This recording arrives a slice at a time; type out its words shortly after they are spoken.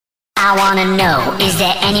I wanna know, is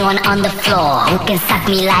there anyone on the floor who can suck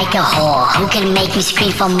me like a whore, who can make me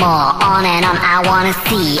scream for more? On and on, I wanna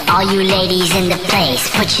see all you ladies in the place.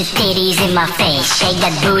 Put your titties in my face, shake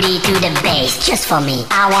that booty to the bass, just for me.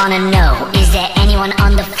 I wanna know, is there anyone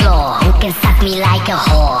on the floor who can suck me like a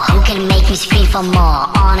whore, who can make me scream for more?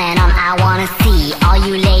 On and on, I wanna see all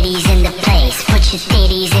you ladies in the place. Put your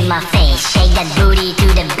titties in my face, shake that booty to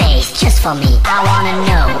the bass, just for me. I wanna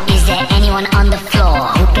know, is there anyone on the floor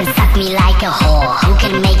who can suck me like a whore, who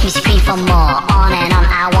can make me scream for more? On and on,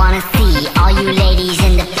 I wanna see all you ladies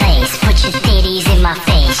in the place. Put your titties in my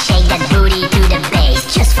face, shake that booty to the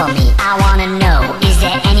bass, just for me. I wanna know, is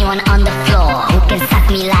there anyone on the floor who can suck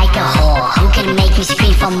me like a whore, who can make me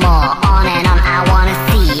scream for more? On and on, I wanna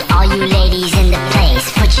see all you ladies in the place.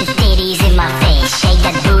 Put your titties in my face, shake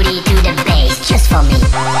that booty to the bass, just for me.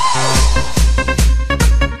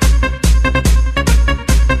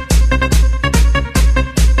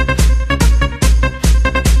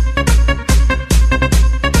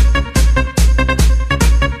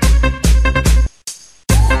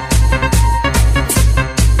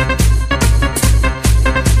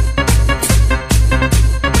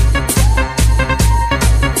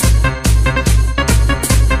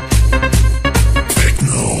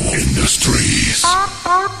 Industries.